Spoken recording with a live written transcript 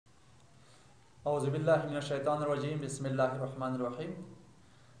أعوذ بالله من الشيطان الرجيم بسم الله الرحمن الرحيم.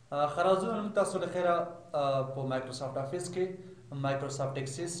 خرازون متأصل خيرا په مايكروسافت آفيس کې مايكروسافت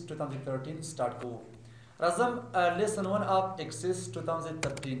اکسس 2013 سٹارټ کوو. راځم لیسن 1 اف اکسس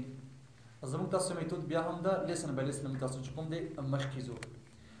 2013 زموږ تاسو میتود بیا هم د لیسن بای لیسن تاسو چې کوم دی مخکې ځو.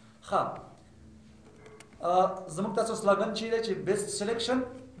 ښه زموږ تاسو سلاګن چې دی چې بیسټ سلیکشن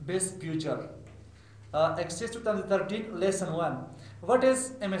بیسټ فیوچر. Access 2013 Lesson 1. What is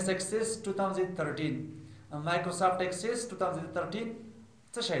MS Access 2013? Microsoft Access 2013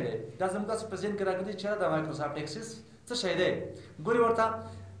 څه شی دی؟ دا زموږ تاسو په ذهن کې راغلی چې دا Microsoft Access څه شی دی؟ ګوري ورته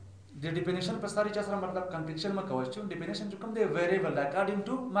د ډیفینیشن په ساري چا سره مطلب کنفیکشن مه کوئ چې ډیفینیشن چې کوم دی ویریبل اکارډینګ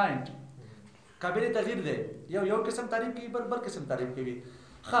ټو مایند قابل تغییر دی. یو قسم تعریف کوي بل قسم تعریف کوي.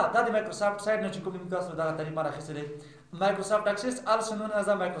 ښه دا د مایکروسافت سایډ نه چې کوم تاسو دغه تعریف ما راخیستی دی. Microsoft Access also known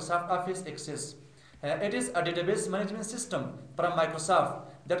as a Microsoft Office Access. It is a database management system from Microsoft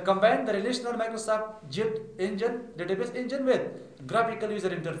that combines the relational Microsoft JIT engine, database engine with graphical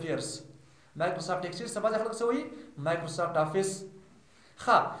user interface. Microsoft Access سبا ځخلک سوی Microsoft Office.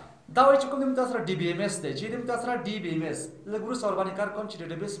 ښه دا وایي چې کوم د تاسو سره DBMS دی چې د تاسو سره DBMS لږ وروسته ورباندې کار کوم چې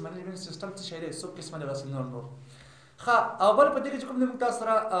database management system څه شی دی څو قسمه دی نور. ښه او بل په دې کې چې کوم د تاسو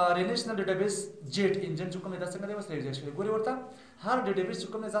سره ریلیشنل ډیټابیس جیټ انجن چې کوم دی دا څنګه دی وسره ایجاد شوی. ګوري ورته هر ډیټابیس چې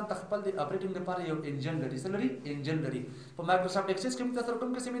کوم ځان تخپل دی اپریټینګ لپاره یو انجن لري. څه لري؟ انجن لري. په مایکروسافت اکسس کې تاسو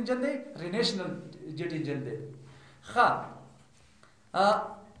کوم قسم انجن دی؟ ریلیشنل جیټ انجن دی. ښه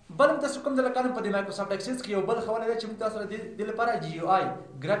بل تاسو کوم د لکانو په مایکروسافت اکسس کې یو بل حواله ده چې تاسو د لپاره GUI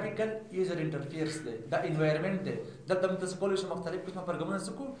ګرافیکل یوزر انټرفیس دی. دا انوایرنمنت دی. دلته تاسو کولای شئ مختلف قسمه پروګرامونه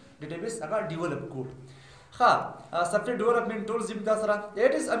سکو ډیټابیس هغه ډیولپ کو. software development tools زم تاسو سره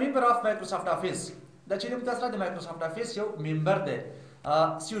it is a member of Microsoft Office. دا چې زم تاسو سره د Microsoft Office یو ممبر دی.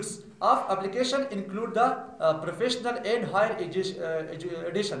 suites of application include the professional and higher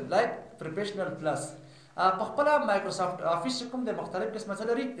edition like professional plus. په خپل Microsoft Office کوم د مختلف قسمه څه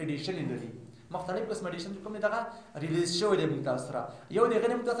لري؟ ایډیشن لري. مختلف قسم ایډیشن کوم دغه ریلیز شوی دی موږ تاسو سره. یو دغه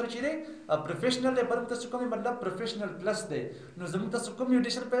موږ تاسو سره چې دی پروفیشنل دی بل تاسو کوم مطلب پروفیشنل پلس دی. نو زموږ تاسو کوم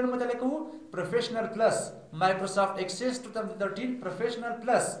ایډیشن په نوم متعلق وو پروفیشنل پلس مایکروسافت اکسس 2013 پروفیشنل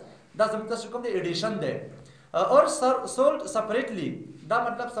پلس. دا زموږ تاسو کوم دی ایډیشن دی اور sold separately. دا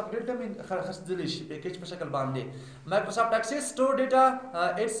مطلب سپریټ هم خرڅېدلی شي پیکیج په شکل باندې. مایکروسافت اکسس سٹور ډیټا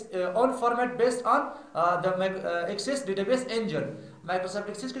its own format based on the Access database engine. مایکروسافت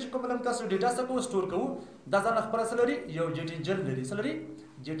اکسس کې کوم لم تاسو ډیټا څخه سٹور کوو دا ځان خپل سره لري یو جیټ انجن لري. څه لري؟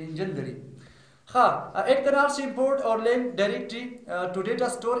 جیټ انجن لري. it can also import or link directly to data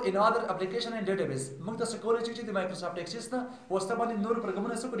store in other application and database. موږ تاسو کولای شئ چې د مایکروسافت اکسس نه وسته باندې نور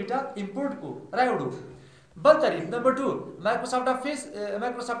پروګرامونه څخه ډیټا امپورټ کو راوړو. بل تعریف نمبر 2 Microsoft Office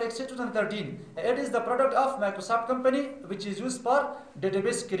Microsoft Access 2013. It is the product of Microsoft company which is used for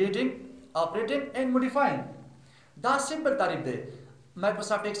database creating, operating and modifying. دا سمپل تعریف دی.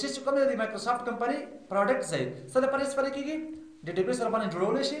 Microsoft Access کوم دی Microsoft company product دی. څه د پرېس فرق کیږي؟ ډیټابیس سره باندې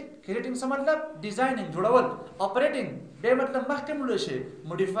جوړول شي. کریټینګ څه مطلب؟ ډیزاینینګ جوړول. اپریټینګ به مطلب مخکمول شي.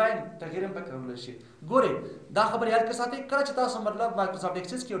 موډیفاینګ تغییر هم پکړول شي. ګوري دا خبر یاد کې ساتي کله چې تاسو مطلب مایکروسافت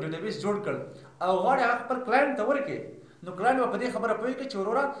اکسس کې یو ډیټابیس جوړ کړ او غواړئ هغه خپل کلاینټ ته ورکړي نو کلاینټ په دې خبره پوهیږي چې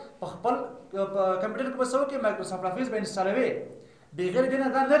وروره په خپل کمپیوټر کې بسو کې مایکروسافت افیس به انسټالوي بغیر دې نه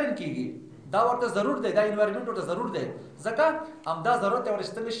دا نه رن کیږي. دا ورته ضرور دی. دا انوایرنمنت ورته ضرور دی ځکه همدا ضرورت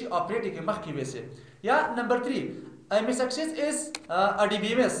ورستل شي اپریټ کې مخکې وېسه. یا نمبر 3 MS Access is a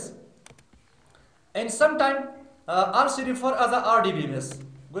DBMS and sometimes also referred as a RDBMS.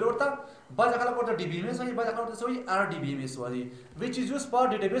 ګور ورته بعض خلک ورته DBMS وایي بعض خلک ورته وایي RDBMS وایي which is used for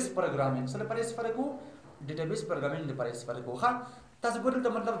database programming. سره پرېس فرق وو database programming د پرېس فرق وو. ښه تاسو ګورئ ته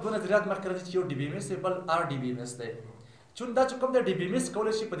مطلب دوه نظریات مخکې راځي چې یو DBMS بل RDBMS دی. چون دا چې کوم د DBMS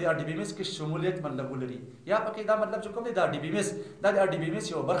کولای شي په دې RDBMS کې شمولیت مطلب ولري یا پکې دا مطلب چې کوم دی دا DBMS دا د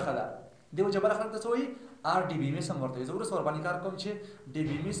RDBMS یو برخه ده. دیو جبر خلک ته وایي RDBMS هم ورته زه ورس ور باندې کار کوم چې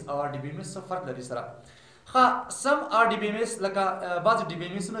DBMS او RDBMS څه فرق لري سره. سم RDBMS لکه بعض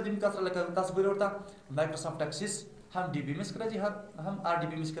DBMS نه دي تاسو لکه تاسو ګورئ ورته مایکروسافت اکسس هم DBMS کې راځي هم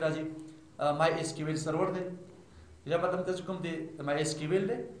RDBMS کې راځي. MySQL سرور دی یا مطلب تاسو کوم دی MySQL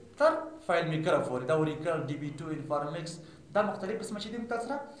دی تر فایل میکر فور دا اوریکل DB2 انفارمیکس دا مختلف قسمه چې دي تاسو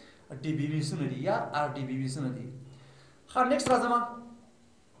سره DBMS نه دي یا RDBMS نه دي. نیکسټ راځم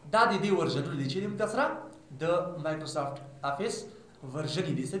دا د دې ورژن دي چې تاسو سره د مایکروسافت افیس ورژن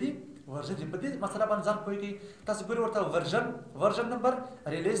دي. څه دي؟ ورژن دي. په دې مسله باندې ځان پوهیږي تاسو ګورئ ورته ورژن نمبر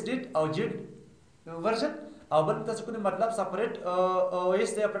ریلیز ډیټ او جیټ ورژن او بل تاسو کوم مطلب سپریټ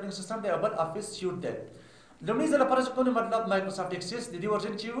OS دی اپریټینګ سیستم دی او بل افیس سیوټ دی. لومړی ځل لپاره چې کوم مطلب مایکروسافت اکسس د دې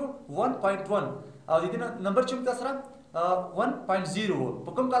ورژن چې وو 1.1 او د دې نمبر چې تاسو سره 1.0 و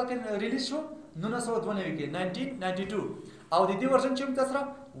په کوم کال کې ریلیز شو 1992 کې 1992 او د دې ورژن چې تاسو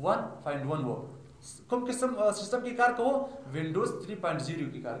 1.1 و کوم قسم سیستم کې کار کوو وینډوز 3.0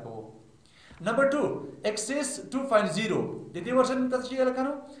 کې کار کوو. نمبر 2 ایکسس 2.0 د دې ورژن تاسو چې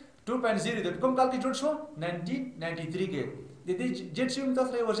لکانو 2.0 د کوم کال کې جوړ شو 1993 کې د دې جټ چې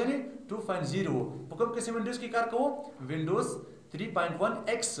تاسو ورژن 2.0 په کوم قسم وینډوز کې کار کوو وینډوز 3.1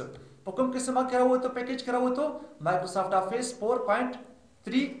 x په کوم قسم کې راوته پیکیج کراوته مایکروسافټ افیس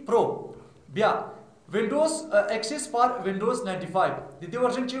 4.3 پرو بیا وینډوز ایکسس فار وینډوز 95 د دې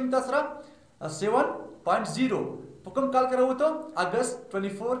ورژن چې تاسو 7.0 په کوم کال کې راوته اگست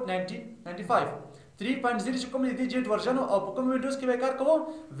 24 1995 3.0 چې کوم دې جټ ورژن او په کوم وینډوز کې به کار کوو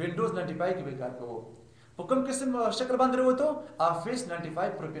وینډوز 95 کې به کار کوو په کوم قسم شکل باندې راوته افیس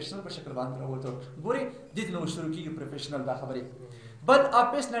 95 پروفیشنل په شکل باندې راوته ګوري د دې نو شروع کیږي پروفیشنل دا خبره بل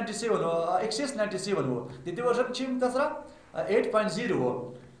افیس 97 او ایکسس 97 وو د دې ورژن چې تاسو 8.0 وو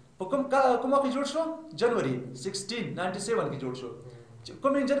په کوم کې جوړ شو جنوري 16 97 کې جوړ شو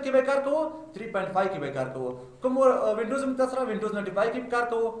کوم انجن کې به کار کوو 3.5 کې به کار کوو کوم وینډوز میں تاسو وینډوز 95 کې کار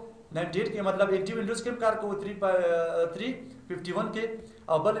کوو 98 کې مطلب 80 وینډوز کې کار کوو 351 کې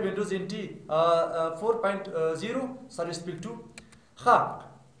او بل وینډوز 4.0 سروس پیک 2 ښه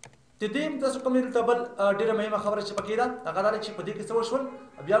د دې تاسو کوم ته بل ډیره مهمه خبره چې پکې ده هغه دا چې په دې کې څه وشول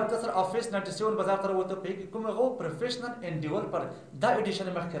بیا تاسو افیس 97 بازار ته وته په کوم غو پروفیشنل اینڈ ډیولپر دا ایډیشن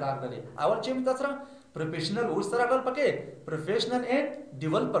مخکې راغلی اول چې تاسو پروفیشنل اوس سره غل پکې پروفیشنل اینڈ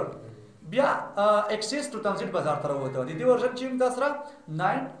ډیولپر بیا ایکسس 2000 بازار ته وته د دې ورژن چې تاسو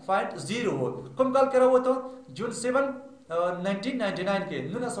 9.0 کوم کال کې راوته جون 7 1999 کې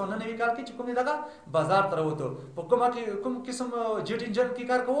 1999 کال کې چې کوم دغه بازار ته راوته په کوم قسم جیټ انجن کې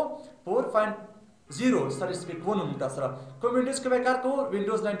کار کوو 4.0 سروس پیک 1 تاسو کوم وینډوز کې به کار کوو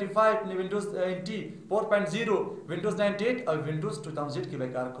وینډوز 95 وینډوز 90 4.0 وینډوز 98 او وینډوز 2000 کې به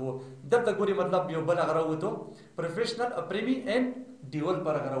کار کوو دلته ګوري مطلب یو بل غره وته پروفیشنل پریمی اینڈ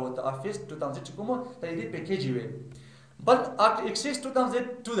ډیولپر غره وته افیس 2000 چې کوم ته دې پیکیج وي بل ایکسس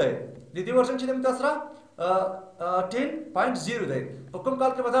 2002 دی د دې ورژن چې تاسو 10.0 دی په کوم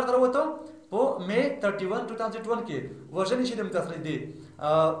کال کې بازار ته راوته په می 31 2001 کې ورژن چې تاسو دی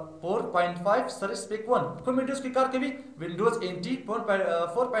 4.5 سروس پیک 1 کوم وینډوز کې کار کوي وینډوز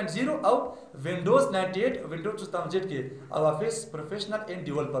 4.0 او وینډوز 98 وینډوز 2000 کې او افیس پروفیشنل اینڈ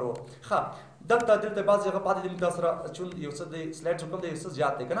ډیولپر و ښه دلته بعض ځای پاتې د تاسو چون یو څه د سلایډ کوم دی څه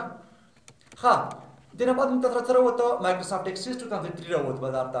زیات دی کنه ښه دنه بعد تاسو سره وته مایکروسافټ ایکسس 2003 راوته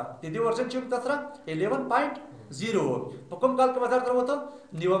بازار ته د دې ورژن چې تاسو 11.0 په کوم کال کې بازار ته راوته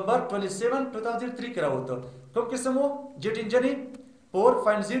نومبر 27 2003 کې راوته کوم قسم جیټ انجن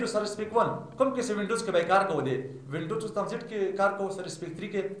 4.0 سروس پیک 1 کوم قسم وینډوز کې به کار کوو دی وینډوز 2000 کې کار کوو سروس پیک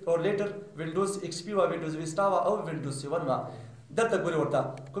 3 کې او لیټر وینډوز ایکس پی او وینډوز ویستا او وینډوز 7 وا دلته ګوري ورته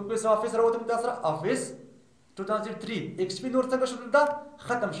کوم قسم افیس راوته تاسو افیس 2003 ایکس پی نور څنګه شو دا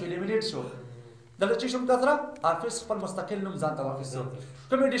ختم شو لیمینیټ شو دلته چې شوم تاسو افیس خپل مستقل نوم ځان ته واخیسو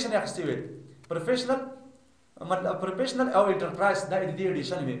کوم ایډیشن اخیستی وي پروفیشنل مطلب پروفیشنل او انټرپرایز دا د دې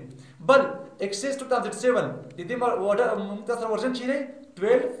ایډیشن وي بل ایکسس 2007 د دې تاسو ورژن چې دی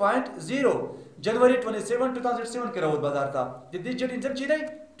 12.0 جنوري 27 2007 کې راوت بازار ته د دې جټ انجن چې دی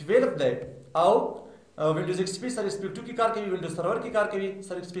 12 دی او وینډوز ایکس پی سروس پیک 2 کې کار کوي وینډوز سرور کې کار کوي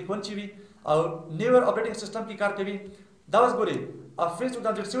سروس پیک 1 چې وي او نیور اپریټینګ سیستم کې کار کوي دا اوس ګوري افیس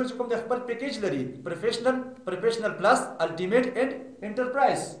 2007 چې کوم د خپل پیکیج لري پروفیشنل پلس الټیمیټ اینڈ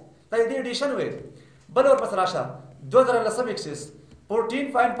انټرپرایز دا دې ایډیشن وي بل اور پس راشه 2010 ایکسس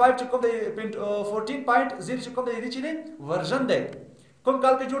 14.5 چې کوم د 14.0 چې کوم د دې چې دی ورژن دی کوم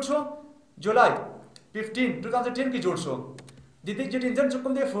کال کې جوړ شو جولای 15 2010 کې جوړ شو د دې جټ انجن چې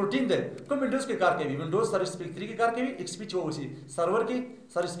کوم دی 14 دی کوم وینډوز کې کار کوي وینډوز سروس پیک 3 کې کار کوي ایکس پی 24 سرور کې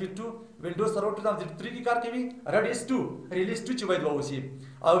سروس پیک 2 وینډوز سرور 2003 کې کار کوي ریلیز 2 چې وایي ووسی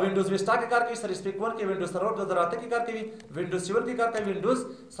او وینډوز ویستا کې کار کوي سروس پیک 1 کې وینډوز سرور 2008 کې کار کوي وینډوز 7 کې کار کوي وینډوز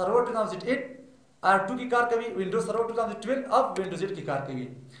سرور 2008 R2 کې کار کوي وینډوز سرور 2012 او وینډوز 8 کې کار کوي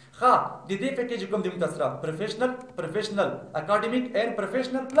ښه د دې پیکیج کوم دی متصرف پروفیشنل اکیډمیک اینڈ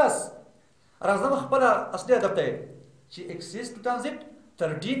پروفیشنل پلس راځم خپل اصلي هدف ته چې ایکسس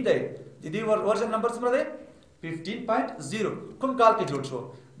 2013 دی د دې ورژن نمبر څومره دی 15.0 کوم کال کې جوړ شو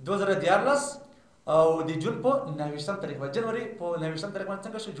 2014 او د جون په 29 تاریخ باندې جنوري په 29 تاریخ باندې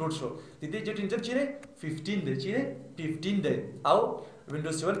څنګه شو جوړ شو د دې جټ انجن چې 15 دی چې 15 دی او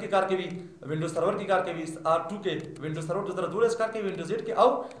وینډوز 7 کې کار کوي وینډوز سرور کې کار کوي R2 کې وینډوز سرور 2012 کار کوي وینډوز 8 کې او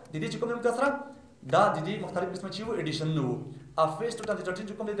د دې چې کوم نوم تاسو دا د دې مختلف قسمه چې وو ایډیشن نو افیس 2013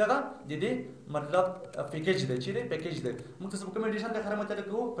 چې کوم دی دغه د دې مطلب پیکیج دی چې پیکیج دی موږ تاسو کوم ایډیشن د خره متعلق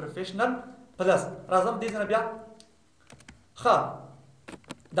کوو پروفیشنل پلس راځم دې نه بیا ښه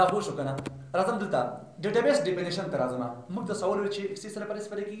دا خو شو کنه راځم دلته ډیټابیس ډیفینیشن ته راځم موږ د سوال چې اکسس سره پر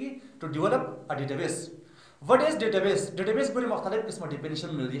استفاده کیږي ټو ډیولپ ا ډیټابیس what is database ډیټابیس ګوري مختلف قسمه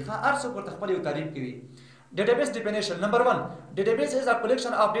ډیفینیشن لري ښه هر څوک ورته خپل یو تعریف کوي database definition number 1 database is a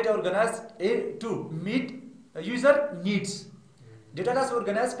collection of data organized to meet user needs data داس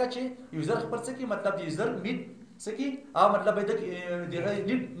organize کا چې user خپل څه کی مطلب user meet څه کی مطلب د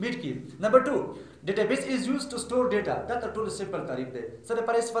need meet کی number 2 database is used to store data دا تر ټولو سمپل تعریف دی سره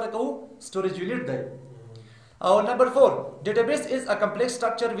پر اس فرق او storage unit دی او number 4 database is a complex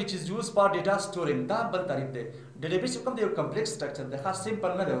structure which is used for data storing دا بل تعریف دی database کوم دی یو complex structure دی خاص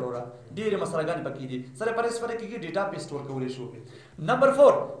سمپل نه دی وروره ډیره مسرګان پکې دي سره پر اس فرق کیږي ډیټا په سٹور کولای شو number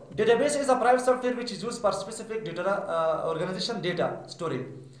 4 database is a private software which is used for specific data organization data storing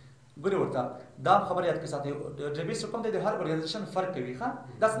ګوري ورته دا خبر یاد کې ساتي ډیټابیس کوم د هر ارګنایزیشن فرق کوي ښه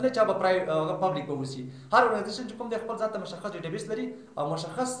دا څنګه چې به پرای پبلک به وسی هر ارګنایزیشن کوم د خپل ذاته مشخص ډیټابیس لري او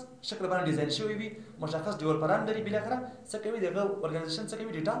مشخص شکل باندې ډیزاین شوی وي مشخص ډیولپران لري بل اخره څه کوي دغه ارګنایزیشن څه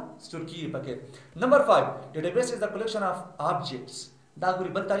کوي ډیټا سٹور کیږي پکې نمبر 5 ډیټابیس از د کلیکشن اف آبجیکټس دا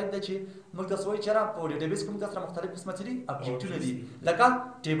ګوري بل تعریف دی چې موږ تاسو وایي چې را په ډیټابیس کوم تاسو مختلف قسمه دي آبجیکټونه دي لکه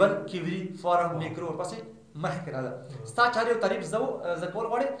ټیبل کیوري فارم میکرو پسې مخکې راځه ستا چاري تعریف زکول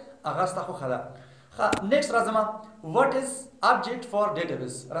غواړي هغه ستا خو خلا نیکسټ راځم what is object for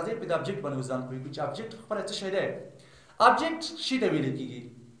database راځي په د object باندې وزن کوي چې object خپل څه شی دی object شی دی ویل کیږي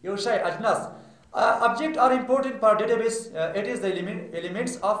یو شی اجناس object are important for database it is the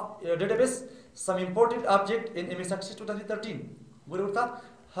elements of database some important object in MS Access 2013 ګورئ ورته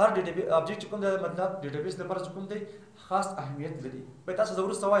هر ډیټابیس object کوم د مطلب ډیټابیس لپاره کوم دی خاص اهمیت لري په تاسو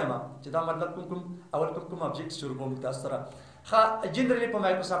ضرور سوایم چې دا مطلب کوم اول کوم object شروع کوم تاسو سره ښه جنرالي په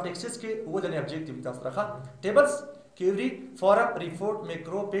مایکروسافټ ایکسس کې و د objective تاسو سره ښه ټیبلز query forum report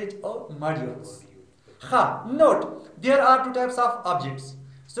macro page او modules ښه note there are two types of objects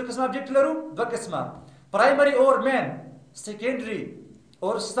څو قسم object لرو دوه قسمه primary or main secondary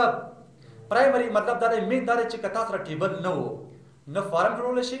or sub primary مطلب دا دی مین دا چې کتا سره ټیبل نه وو نه فارم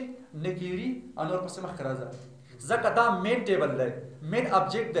جوړول شي نه کیوري او نور پسې مخ راځه ځکه دا مین ټیبل دی مین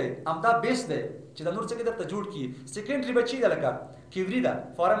ابجیکټ دی امدا بیس دی چې دا نور څه کې درته جوړ کی سیکنډري بچی دا لکه کیوري دا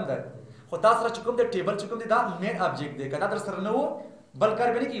فارم دا خو تاسو سره کوم دی ټیبل چې کوم دی دا مین ابجیکټ دی کدا در سره نه وو بل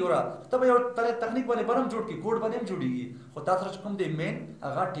کار باندې کیورا ته یو تکنیک باندې برم جوړ کی کوډ باندې هم جوړیږي خو تاسو سره کوم دی مین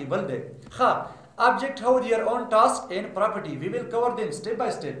هغه ټیبل دی ښه object have their own task and property we will cover them step by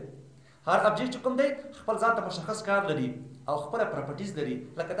step هر object کوم دی خپل ځان ته مشخص کار لري او خپل پراپرټیز لري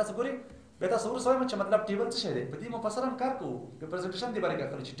لکه تاسو ګورئ به تاسو ورسوي چې مطلب ټیبل څه شی دی په دې مفصل هم کار کوو په پریزنټیشن دی باندې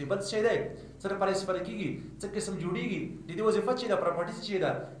کار چې ټیبل څه شی دی سره پر استفاده کیږي څه قسم جوړیږي د دې وظیفه چې دا پراپرټیز چې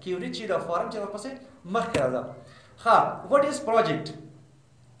دا کیوري چې دا فارم چې ورپسې مخ راځه ها وات از پروجیکټ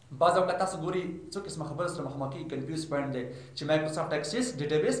بعض اوقات تاسو ګوري څه قسم خبره سره مخامخي کنفیوز پوینټ دی چې مایکروسافټ ایکسس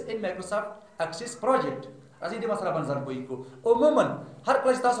ډیټابیس ان مایکروسافټ ایکسس پروجیکټ راځي دې مسله باندې ځان پوي کو عموما هر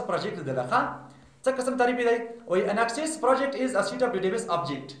کله چې تاسو پروجیکټ دلته څه قسم تعریف دی وای ان اکسس پروجیکټ از ا سیټ اف ډیټابیس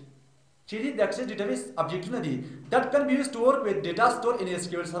object چې دې د اکسس ډیټابیس object نه دي that can be used to work with data stored in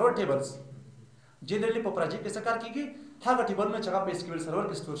SQL server tables جنرالي په پروجیکټ کې څه کار کیږي هغه ټیبلونه چې هغه په SQL server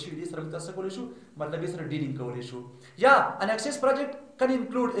کې سٹور شوي دي سره تاسو کولای شو مطلب یې سره ډیلینګ کولای شو یا ان اکسس پروجیکټ can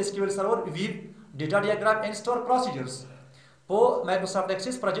include SQL server with data diagram and store procedures په مایکروسافټ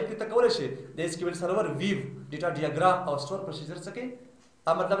ایکسس پروجیکټ کې ته کولای شي د SQL server view data diagram او store procedure څه کې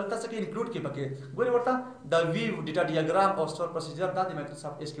مطلب تاسو کې انکلود کې پکې ګوري ورته د ویو ډیټا ډیاګرام او سٹور پروسیجر د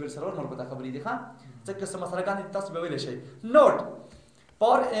مایکروسافټ اس کیو ایل سرور مربوطه خبرې دي ښه څه قسم مسرګان تاسو به ویل شي نوٹ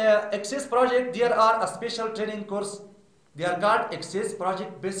فار ایکسس پروجیکټ دیر آر ا سپیشل ټریننګ کورس دے آر کالډ ایکسس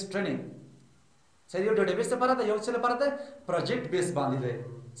پروجیکټ بیس ټریننګ صحیح یو ډیټابیس لپاره دا یو څه لپاره ده پروجیکټ بیس باندې ده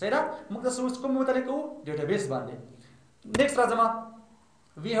صحیح ده موږ تاسو اوس کوم متعلق کوو ډیټابیس باندې نیکسټ راځم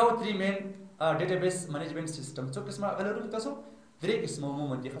وی هاو 3 مین ډیټابیس مینجمنت سیستم څو قسمه غلرو تاسو درې قسمه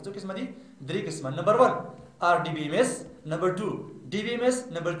عموما دي څو قسمه دي درې قسمه نمبر 1 RDBMS نمبر 2 DBMS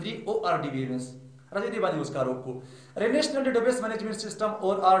نمبر 3 ORDBMS راځي دې باندې اوس کار وکړو ریلیشنل ډیټابیس مینجمنت سیستم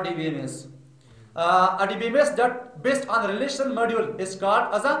اور RDBMS RDBMS that based on relational module is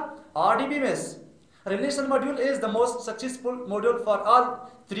called as a RDBMS relational module is the most successful module for all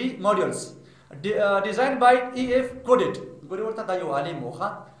three modules designed by EF Coded ګورې ورته دا یو عالم وخه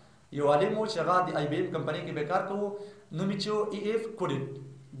یو عالم چې هغه د IBM کمپنۍ کې به کار کوو نو میچو EF Coded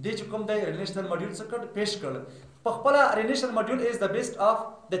د چې کوم د ریلیشنل ماډیول څخه پیش کړ په خپل ریلیشنل ماډیول از د بیسټ اف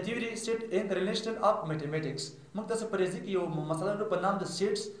د تھیوري سیټ ان ریلیشنل اف میتھمیټکس موږ تاسو پرېږدي کې یو مثلا په نام د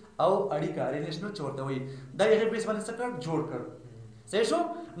سیټس او اړیکه ریلیشنل چورته وي دا یې بیس باندې څخه جوړ کړ صحیح شو.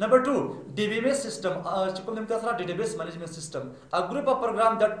 نمبر 2 DBMS system چې کوم د تاسو database management system, a group of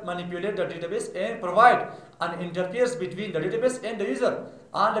program that manipulate the database and provide an interface between the database and the user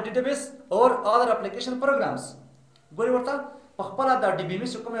and the database or other application programs. ګوري ورته په خپل د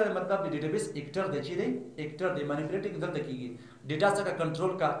DBMS کوم مطلب د database اکټر دی چې دی اکټر دی manipulating دلته کیږي ډیټا څخه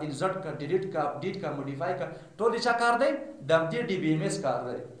کنټرول کا انسرټ کا ډیلیټ کا اپډیټ کا موډیفای کا ټول چا کار دی د دې DBMS کار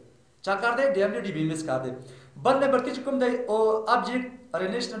دی چا کار دی د DBMS کار دی. بل نمبر 3 کوم دی او object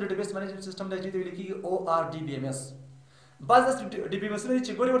relational database management system دی چې ویل کیږي ORDBMS. بعض DBMS لري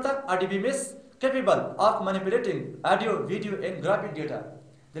چې ګوري ورته DBMS capable of manipulating audio video and graphic data.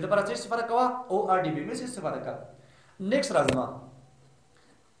 د لپاره څه استفاده کوه ORDBMS استفاده کا. نیکسٹ راځم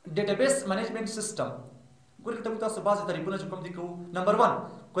database management system. ګوري ته تاسو بعض طریقونه چې کوم دي کوو. نمبر 1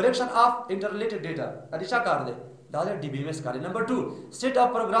 collection of interrelated data دا چا کار دی دا DBMS کار دی. نمبر 2 set of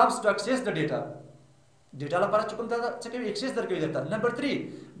programs to access the data ډیټا لپاره چې کوم دا څه کوي اکسس درکوي درته. نمبر 3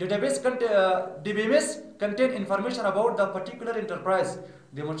 database DBMS contain information about the particular enterprise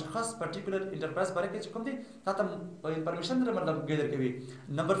د مشخص particular enterprise باره کې چې کوم دي تاسو انفارمیشن در مطلب ګیدر کوي.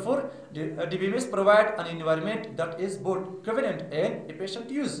 نمبر 4 DBMS provide an environment that is both convenient and efficient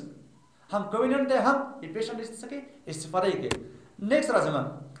to use. هم convenient دی هم efficient استفاده کوي. نیکسٹ راځم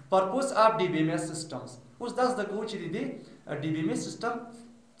purpose of DBMS systems. اوس داس د کوم چې دی DBMS system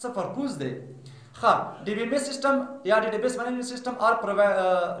څه purpose دی. DBMS system या database management system are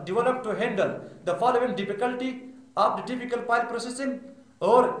developed to handle the following difficulty of the typical file processing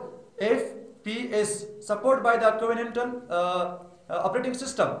or FPS support by the covenantal operating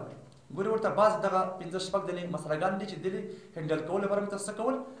system. ګوري ورته بعض دغه 15 شپږ دنې مسلګان دي چې دلی هندل کول لپاره متاسه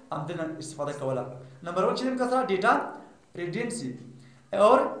کول ام دنه استفاده کوله. نمبر 1 چې موږ سره ډیټا redundancy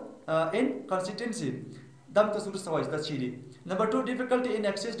or inconsistency دم تاسو ورسره وایي دا چی دي. Number 2 difficulty in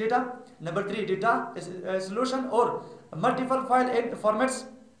access data. Number 3 data solution or multiple file formats.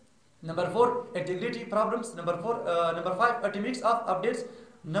 Number 4 integrity problems. Number 5 a mix of updates.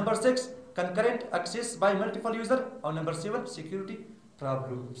 Number 6 concurrent access by multiple user. Or number 7 security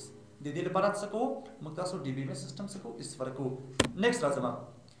problems. د دې لپاره څه کوو موږ تاسو DBMS system څه کوو استفاده کوو. نیکسٹ راځم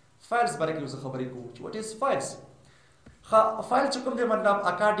فایلز باره کې اوس خبرې کوو چې what is files. فایل چې کوم دی مطلب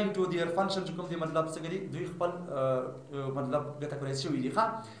اکارډینګ ټو دیئر فنکشن چې کوم دی مطلب څه کوي دوی خپل مطلب ګټه کوي شوی دي.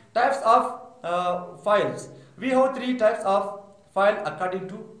 ټایپس اف فایلز وی هاو 3 ټایپس اف فایل اکارډینګ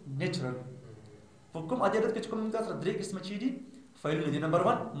ټو نیچرل. په کوم عدالت کې کوم تاسو درې قسم چي دي فایلونه دي. نمبر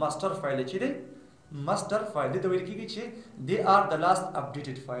 1 ماستر فایل چې دی ماستر فایل د ویل کېږي چې they are the last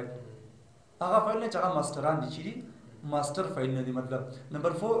updated file. هغه فایل نه چې هغه ماستران دي چې دي ماستر فایل نه دي مطلب.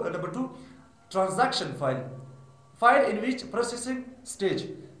 نمبر 2 transaction file file in which processing stage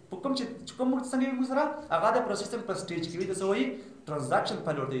په کوم چې کوم څنګه موږ سره هغه د پروسیسینګ په سټیج کې وي د سوي ټرانزیکشن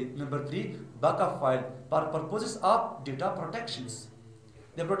فایل ورته. نمبر 3 بیک اپ فایل فار پرپوزز اف ډیټا پروټیکشنز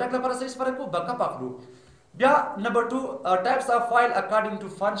د پروټیکټ لپاره څه فرق کو بیک اپ اخلو. بیا نمبر 2 ټایپس اف فایل اکارډینګ ټو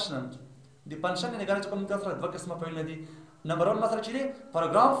فنکشن د فنکشن نه غواړي چې کوم تاسو دوه قسمه فایل نه دي. نمبر 1 مثلا چې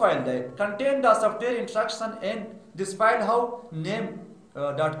پروګرام فایل دی contain the software instruction and this file how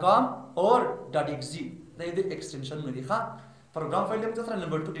name.com or .exe the extension में दिखा program file में दूसरा.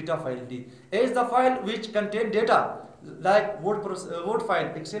 number 2 data file the is the file which contain data like word file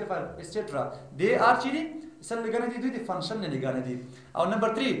excel file etc. they are चीज़ें इसल लगाने दी थी function ने लगाने दी. और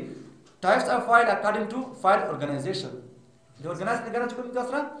number 3 types of file according to file organization जो organize लगाना चुका में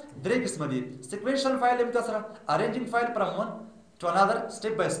दूसरा दरे किस्म दी. sequential file में दूसरा arranging file from one to another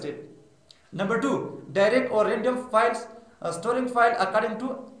step by step. number 2 direct or random files storing file according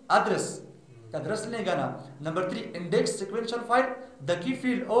to address address नहीं गाना. number 3 index sequential file the key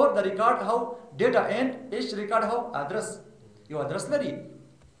field or the record how data and each record how address यो address लरी.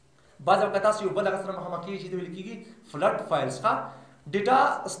 بعض اوقات تاسو یو بل هغه سره مخامخ کیږي چې ویل کیږي flood files ښه data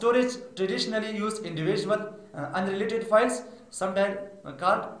storage traditionally use individual unrelated files sometimes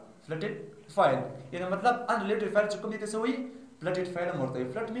called flooded file. یعنی مطلب unrelated file چې کوم دي تاسو وی flooded file مرته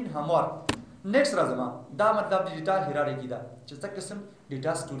flood mean هموار. نیکسٹ راځم دا مطلب د ډیټا هیرارکی دا چې څه قسم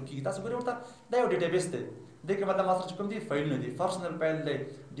ډیټا سٹور کیږي تاسو ګورئ ورته دا یو ډیټابیس دی دغه مطلب ماسره کوم دی فایل نه دی پرسنل فایل دی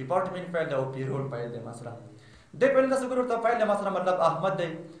ډپارټمنټ فایل دی او پیرول فایل دی ماسره د په تاسو ګورئ ورته فایل ماسره مطلب احمد دی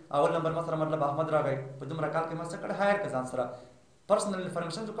اول نمبر ماسره مطلب احمد راغی په دومره کال کې ماسره کړه هایر کسان سره پرسنل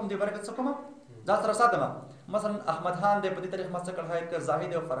انفارمیشن کوم دی برکت څه کوم دا سره ساتمه مثلا احمد خان دی په دې تاریخ ماسره کړه هایر ک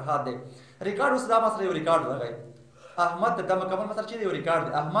زاهد او فرهاد دی ریکارډ اوس دا ماسره یو ریکارډ راغی احمد د مکمل ماسره چې یو ریکارډ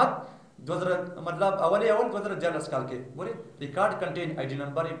دی احمد 2000 मतलब अवल 2014 काल के बोले record contain ID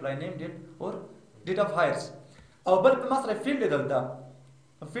number employ name date और date of heirs او بل په ماسره فیلډ دلته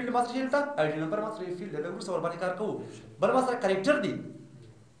فیلډ ماسره چیلتا آیډي نمبر ماسره فیلډ دلته ورسره ور باندې کار کوو بل ماسره کریکټر دی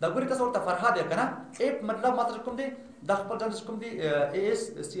دا ګوري تاسو ورته فرهاد کنه اپ مطلب ماسره کوم دی د خپل ځان کوم دی اس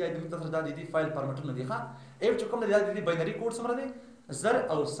سی آی د موږ سره د دې فایل فارمټونه دي ښه اف چې کوم دی د دې باینری کوډ سره دی زر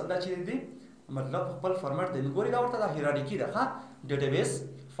او صدا چې دی مطلب خپل فارمټ دی ګوري دا ورته د هیرارکی ده ښه ډیټابیس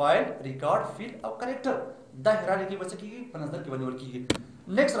فایل ریکارډ فیلډ او کریکټر دا هیرارکی وڅ کیږي په نظر کې ونیول کیږي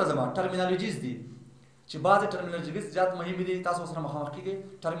نیکسټ راځم ټرمینالوجیز دي چې بعض ټرمینالوجیز زیات مهم دي تاسو سره مخامخ کیږي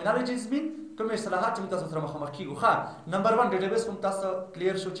ټرمینالوجیز مين کوم اصطلاحات چې تاسو سره مخامخ کیږي ښه نمبر 1 ډیټابیس کوم تاسو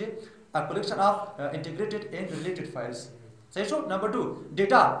کلیر شو چې a collection of integrated and related files صحیح شو نمبر 2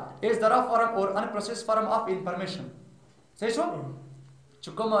 data is the raw form or unprocessed form of information صحیح شو چې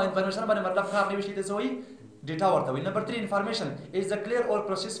کوم انفارمیشن باندې مطلب کار نه وشي د سوی ډیټا ورته وي نمبر 3 انفارمیشن از د کلیر اور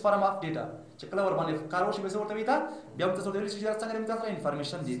پروسیس فارم اف ډیټا چې کله ور باندې کار وشي به ورته وي تا بیا هم تاسو د ویل چې څنګه موږ تاسو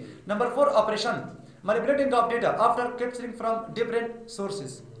انفارمیشن دي نمبر 4 اپریشن manipulating of data after capturing from different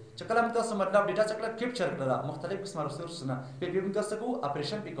sources چې کله موږ تاسو مطلب ډیټا چې کله کیپچر کړه مختلف قسمه ریسورسز نه په موږ تاسو کو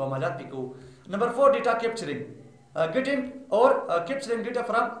اپریشن پکو عملیات پکو نمبر 4 ډیټا کیپچرینګ getting or capturing data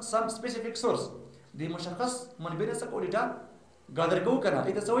from some specific source د مشخص منبع څخه ډیټا gather کو کنه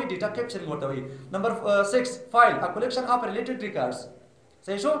ایته سوی ډیټا کیپچرینګ ورته وي نمبر 6 فایل a collection of related records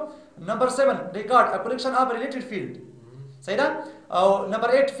صحیح شو نمبر 7 record a collection of related field صحیح ده او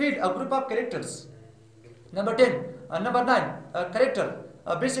نمبر 8 field a group of characters نمبر 10 نمبر 9 character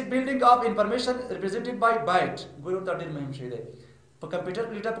a basic building of information represented by byte ګورو دا ډیر مهم شی دی په کمپیوټر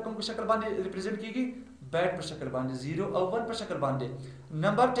کې ډیټا په کوم شکل باندې ریپرزینټ کیږي byte په شکل باندې 0 او 1 په شکل باندې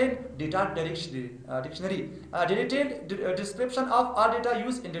نمبر 10 data dictionary a detailed description of all data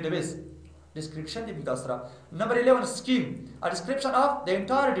used in database description دی متاسره نمبر 11 scheme a description of the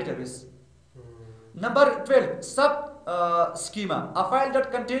entire database number 12 sub schema a file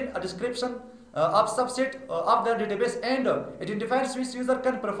that contain a description of subset of the database and identifies which user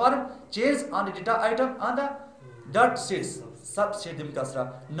can perform change on the data item on the dot sets subset دی متاسره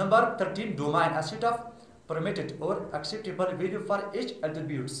number 13 domain a set of permitted or acceptable value for each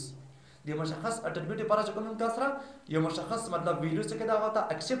attributes د مشخص attribute لپاره چې کوم تاسو سره یو مشخص مطلب ویلیو څه کې دا غوته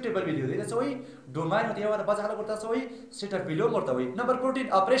acceptable value دی څه وایي ډوماین دی ورته بعض خلک ورته څه وایي set of value ورته وایي نمبر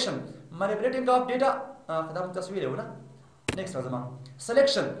 14 operation manipulating of data خدام تصویر ونه next راځم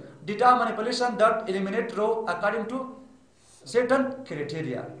selection data manipulation that eliminate row according to certain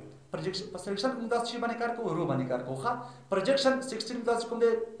criteria projection کوم تاسو باندې کار کوو رو باندې کار کوو ښه projection 16 تاسو کوم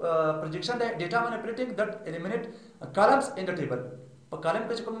دی projection دی data manipulating that eliminate columns in the table په کالم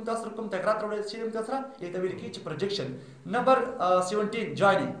کې کوم تاسو کوم تکرار وړل شي تاسو یې ته ویل کی چې projection نمبر 17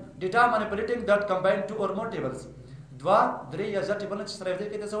 joining data manipulating that combine two or more tables دوا درې یا ځل ټیبل چې سره یو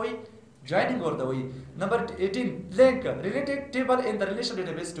کې تاسو وایي joining ورته وایي نمبر 18 link related table in the relation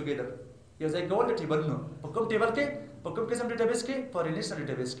database together یو ځای کول د ټیبل نو په کوم ټیبل کې په کوم قسم ډیټابیس کې په ریلیشنل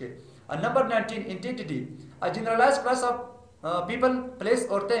ډیټابیس کې نمبر 19 entity a generalized class of people place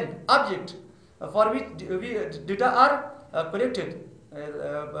or thing object for which data are collected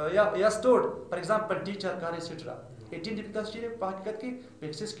या stored for example teacher car etc 18 د تاسو چې په حقیقت کې په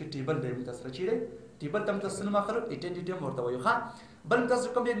ایکسس کې ټیبل دی تاسو چې ټیبل تم تاسو نه مخلو identity ورته وایو ښه بل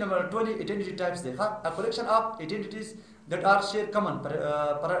تاسو کوم دی نمبر 20 identity types دی ښه a collection of identities that are share common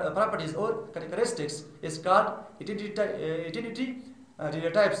properties or characteristics is called identity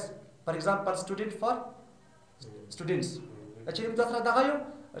data types for example student for students چې تاسو دا غوايو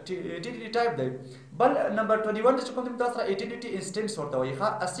identity type دی بل نمبر 21 چې کوم تاسو identity instance ورته وایي ښه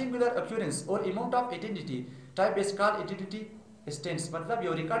a singular occurrence or amount of identity type is called identity instance مطلب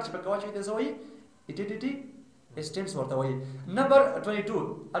یو ریکارډ چې په کوم چې تاسو وایي identity instance ورته وایي نمبر 22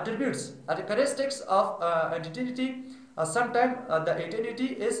 attributes characteristics of identity sometimes the identity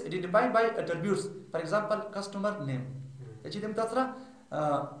is identified by attributes for example customer name چې تاسو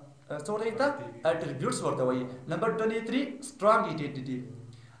څورې ته attributes ورته وایي نمبر 23 strong identity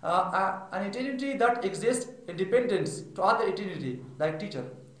an identity that exists independent to other identity like teacher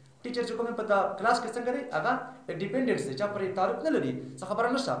چې کومه پتا کلاس کې څنګه دی هغه independent دی چې پرې تعارف نه لري څه خبره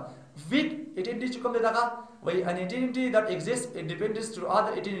نشته weak identity چې کوم دی دا وایي an identity that exists independent to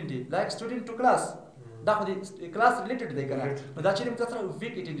other identity like student to class دا خو د کلاس ریلیټډ دی کنه نو دا چې موږ تاسو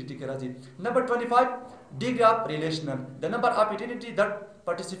ویک ایډنټیټی کې راځي نمبر 25 degree of relational the number of identity that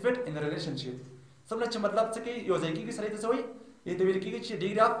participate in a relationship څنګه چې مطلب څه کې یو ځای کې سره تاسو وایي یې د ویل کېږي چې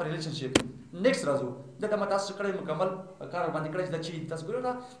degree of relationship next راځو دا تاسو کړی مکمل کار باندې کړی چې تاسو ګورئ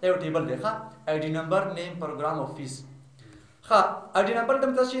دا یو ټیبل دی ښه ID number name program of fees ښه ID number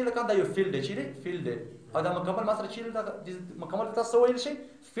د تاسو چې دا یو فیلډ دی چې فیلډ دی او دا مکمل ما سره چې دا مکمل تاسو ویل شي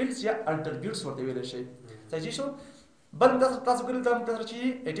فیلډز یا الټربیوټس ورته ویل شي صحیح شو بل تاسو ګورئ دا تاسو چې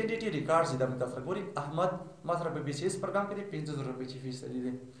ایډنټیټی ریکارډز دا تاسو ګورئ احمد ما سره په BCS پروګرام کې 5000 روپۍ چې فیس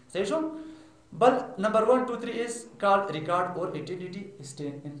دی صحیح شو بل نمبر 1 2 3 is called record or identity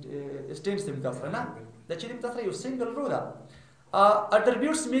stains د متاثر نه د چې د متاثر یو سنگل رو ده.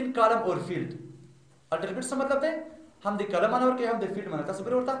 attributes mean column or field. attributes څه مطلب دی؟ هم د کلم معنی ورکوي هم د فیلډ معنی. تاسو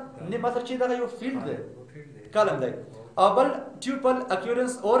ګورئ ورته نه مطلب چې دا یو فیلډ دی کلم دی. بل tuple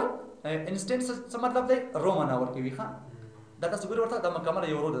occurrence or instance څه مطلب دی؟ رو معنی ورکوي. ښه دا تاسو ګورئ ورته دا مکمل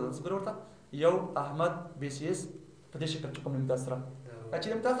یو رو ده. تاسو ګورئ ورته یو احمد BCS په دې شکل کې کوم متاثر چې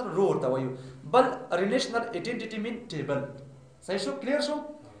د متاثر رو ورته وایو. بل relational identity mean table. صحیح شو؟ کلیر شو؟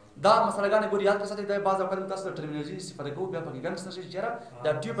 دا مسلګانې ګوري یاد کړئ دا بعض اوقات تاسو د ټرمینالوژي استفاده کوو بیا پکې ګڼ څه شي چې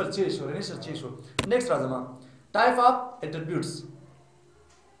دا ټیوبل چی شو رینیشر چی شو. نیکسټ راځم ټایپ اف اټریبیوټس.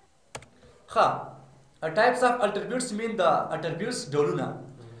 ښه ټایپس اف اټریبیوټس مین د اټریبیوټس ډولونه.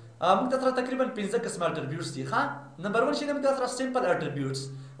 موږ ته سره تقریبا 15 قسمه اټریبیوټس دي. ښه نمبر 1 شي موږ ته سره سمپل اټریبیوټس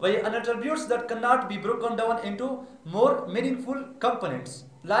وای ان اټریبیوټس that cannot be broken down into more meaningful components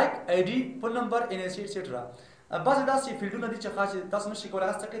like ID, phone number, NIC etc. بعض داسې فیلډونه دي چې خاص تاسو نشئ کولای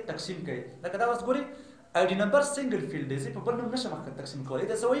هغه څه تقسیم کړئ. لکه دا اوس ګورئ ID نمبر سنگل فیلډ دی زه په بل نوم نشم تقسیم کولی.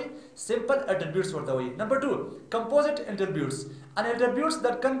 دا څه وایي؟ سمپل اټریبیوټس ورته وایي. نمبر 2 composite attributes. An attributes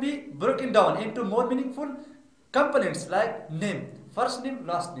that can be broken down into more meaningful components like name, first name,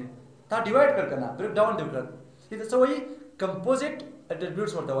 last name. تا ډیوایډ کړ کنه بریک ډاون دی کړ. دا څه وایي؟ composite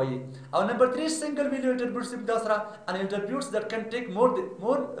attributes ورته وایي. او نمبر 3 single value attributes دا سره an attributes that can take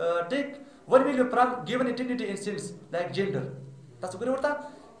one value from given identity instance like gender. تاسو ګورئ ورته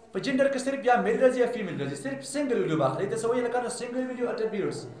په جندر کې صرف یا میل راځي یا فیمیل راځي صرف سنگل ویلیو باخلي. دا څه وایي؟ لکه سنگل ویلیو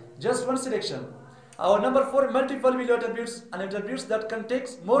attributes just one selection. او نمبر 4 multiple value attributes and attributes that can take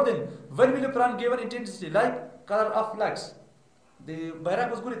more than one value from given identity like color of flags. د بیرغ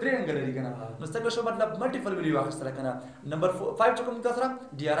اوس ګوري درې رنګ لري کنه نو څنګه شو مطلب ملټیپل ویلیو واخیستل کنه. نمبر 5 چې کوم تاسو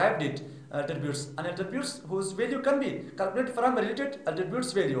derived attributes and attributes whose value can be calculated from related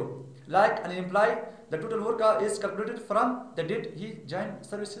attributes value like an employee the total work is calculated from the date he joined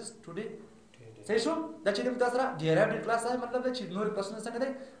services today. صحیح شو؟ دا چې د تاسو derived class ہے مطلب دا چې نور پرسنل څنګه دی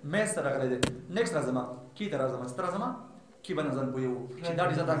مېس سره غلي دی. نیکسټ راځم کی تر راځم ستر راځم کی بنځن پویو چې دا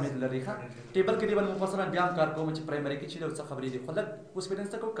ډیر زیات اهمیت لري. ښه ټیبل کې دی بل مفصلا بیان کار کوم چې پرایمری کې چې د څه خبرې دي خلک اوس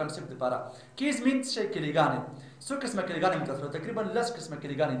پیډنس کو کانسپټ لپاره کیز مینز شي کلیګانې سو قسمه کلیګانې متصل تقریبا لس قسمه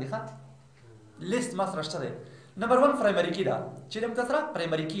کلیګانې دي. ښه لیست ما سره شته. نمبر 1 پرایمری کی دا چې د متصل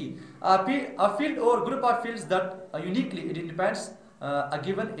پرایمری کی a field or group of fields that uniquely identifies a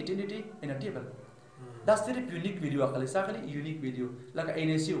given identity in a table. دا صرف یونیک ویډیو اخلي ساخلي یونیک ویډیو لکه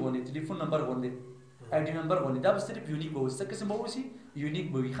NIC غونډه ټلیفون نمبر غونډه ID نمبر غونډه دا به صرف یونیک به وي څه قسم به وي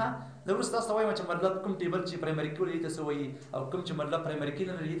یونیک به وي. ښه زه وروسته تاسو وایم چې مطلب کوم ټیبل چې پرایمری کې لري تاسو وایي او کوم چې مطلب پرایمری کې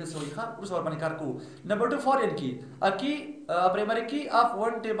نه لري تاسو وایي. ښه وروسته ور باندې کار کوو. نمبر 2 فورین کی a key primary key of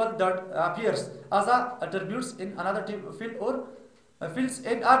one table that appears as a attributes in another field or fields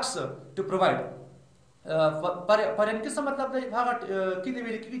and acts to provide پرین کې څه مطلب دی هغه کې دی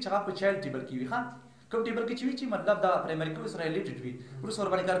ویل کې چې هغه په چایلډ ټیبل کې وي. ښه کوم ټیبل کې چې وی چې مطلب دا پرایمری کې سره ریلیټډ وي وروسته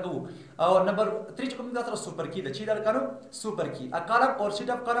ور باندې کار کوو. او نمبر 3 چې کوم دا سره سوپر کی د چې دا کارو سوپر کی a column or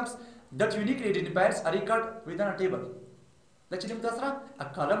set of columns that uniquely identifies a record within a table. دا چې موږ سره a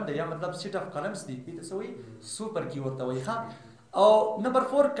column دی یا مطلب set of columns دی دې څه وایي سوپر کی ورته وایي. ښه او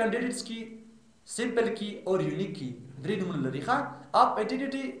نمبر 4 candidates کی simple کی او unique کی درې نمونه لري. ښه of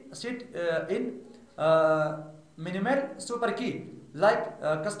identity set in minimal super key like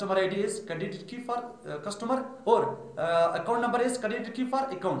customer ID is candidate key for customer or account number is candidate key for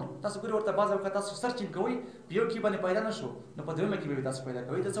account. تاسو ګورئ ورته بعض اوقات تاسو سرچینګ کوئ په یو کې باندې پیدا نشو نو په دویمه کې به تاسو پیدا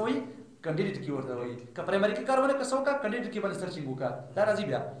کوئ. دا څه وایي کandidate کی ورته وایي. که پرایمری کې کار ونه کسو کا کandidate کې باندې سرچینګ وکړه دا راځي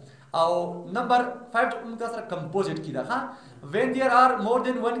بیا. او نمبر 5 کوم تاسو composite کی دا. ښه when there are more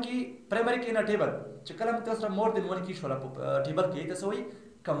than one key primary key in a table چې کله تاسو more than one key شول په ټیبل کې تاسو وایي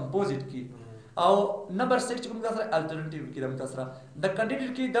composite کی. او نمبر 6 چې کوم تاسو الټرنیټیو کې د تاسو the candidate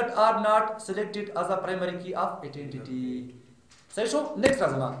key that are not selected as a primary key of identity. صحیح شو؟ نیکسټ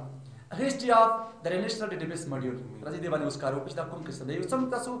راځم history of the relational database module راځي دی باندې اوس کارو چې دا کوم څه دی سم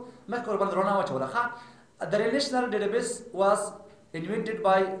تاسو مخ کور باندې رونه واچوله. ښه the relational database was invented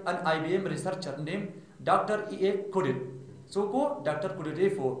by an IBM researcher named Dr. E.A. Codet. So go Dr.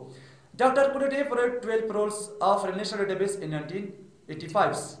 Codet. Dr. Codet wrote 12 rules of relational database in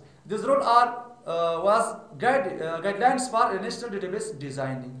 1985. This rule was guidelines for relational database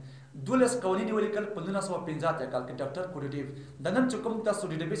designing. دولس قوانین ولیکل په 1950 کال کې ډاکټر کوډیټیو د نن چې کوم تاسو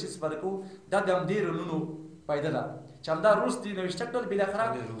ډیټابیس استفاده کوو دا د همدې رولونو پایده ده چې همدا رولز دي نوښت کړل بل اخره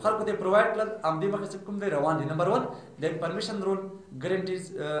خلکو ته پرووایډ کړل ام دې مخه کوم دی روان دي. نمبر 1 د پرمیشن رول ګارانټیز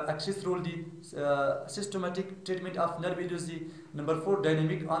اکسس رول دي سیستماتیک ټریټمنټ اف نرو ویډیوز دي. نمبر 4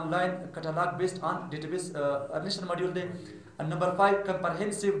 ډاینامیک آنلاین کټالاګ بیسډ آن ډیټابیس ارنیشن ماډیول دی. نمبر 5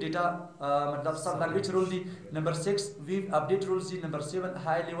 comprehensive data मतलब सब language rule the. नंबर 6 weave update rules the. नंबर 7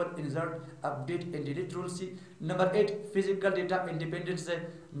 high level insert update and delete rules the. नंबर 8 physical data independence है.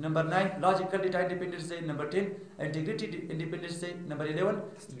 नंबर 9 logical data independence है. नंबर 10 integrity independence है. नंबर 11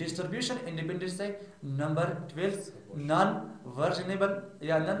 distribution independence है. नंबर 12 non versionable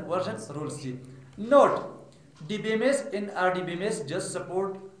या non version rules the. Note DBMS in RDBMS just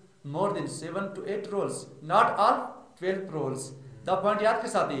support more than 7 to 8 rules, not all 12 rules. دا پوینٹ یاد کے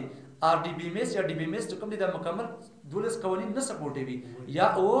ساتھ ہی RDBMS یا DBMS جو کم دی دا مکمل 12 قوانین نہ سپورٹی بھی یا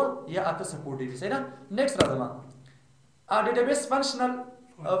اور یا آتا سپورٹی بھی. صحیح نا. نیکسٹ رازمہ database functional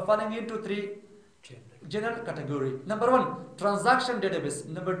falling into 3 general category. Number 1 transaction database.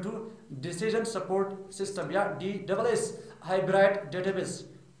 Number 2 decision support system یا DSS hybrid database.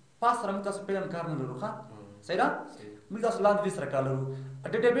 پاس رمتا تاسو پیلن کار نه لرو ښه. صحیح نا. موږ تاسو لاندې سره کار لرو.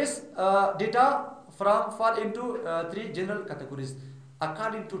 database data from fall into 3 general categories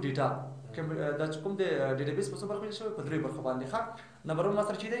according to data. دا چې کوم د ډیټابیس په څو برخو کې شوی په درې برخو باندې ښه. نمبر 1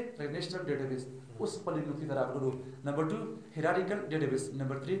 ماستر چی دی ریلیشنل ډیټابیس اوس په لینو کې راغلو. نمبر 2 هیرارکل ډیټابیس.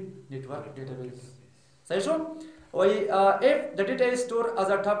 نمبر 3 نیټورک ډیټابیس. صحیح شو. وای if the data is stored as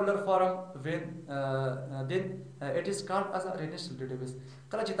a tabular form when then it is called as a relational database.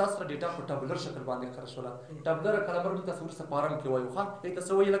 کله چې تاسو ډیټا په ټابلر شکل باندې خرڅ شولا ټابلر کلمه موږ تاسو ورسره فارم کې وایو ښه ایت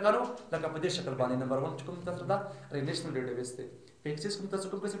تاسو ویل کانو لکه په دې شکل باندې. نمبر 1 کوم تاسو دا ریلیشنل ډیټابیس دی. په ایکسس کوم تاسو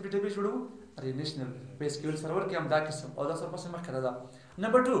کوم قسم ډیټابیس جوړو ریلیشنل په اس کیو ایل سرور کې هم دا قسم او دا سر پسې مخ کړه دا.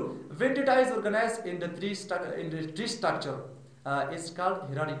 نمبر 2 when data is organized in the tree structure is called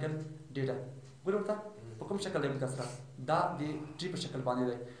hierarchical data. ګورئ په کوم شکل دی تاسو دا د ټری په شکل باندې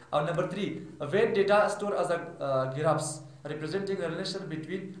دی. او نمبر 3 when data stored as a graphs representing a relation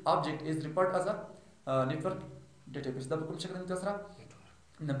between object is referred as a network database. دا په کوم شکل دی تاسو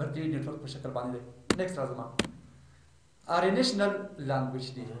نمبر 3 نیټورک په شکل باندې دی. نیکسٹ راځم relational language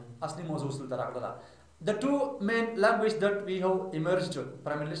دی اصلي موضوع سره راغله. The two main languages that we have emerged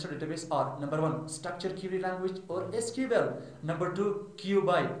from relational database are number 1 structured query language or SQL. Number 2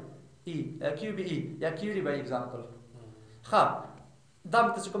 QBE یا query by example. ها دا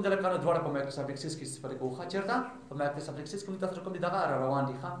تاسو کوم د لکانو دواړه په مایکروسافټ ایکسس کې استفاده کوو. ښه چیرته په مایکروسافټ ایکسس کې تاسو کوم دغه روان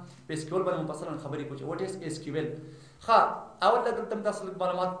دي. ښه په SQL باندې مفصل خبرې کوو چې what is SQL. ښه اول لګل تم تاسو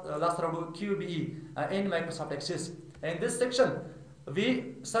معلومات لاس راوړو QBE in Microsoft Access. In this section we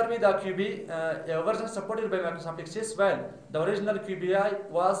survey the QBE version supported by Microsoft Access while the original QBI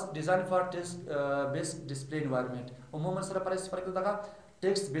was designed for text based display environment. عموما سره پر استفاده کوو دغه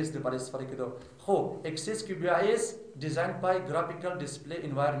text based لپاره استفاده کېدو. خو Access QBI is designed by graphical display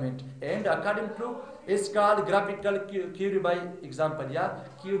environment and according to is called graphical query by example یا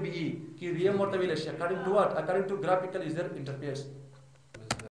QBE. QBE مرته ویل شي according to what? According to graphical user interface.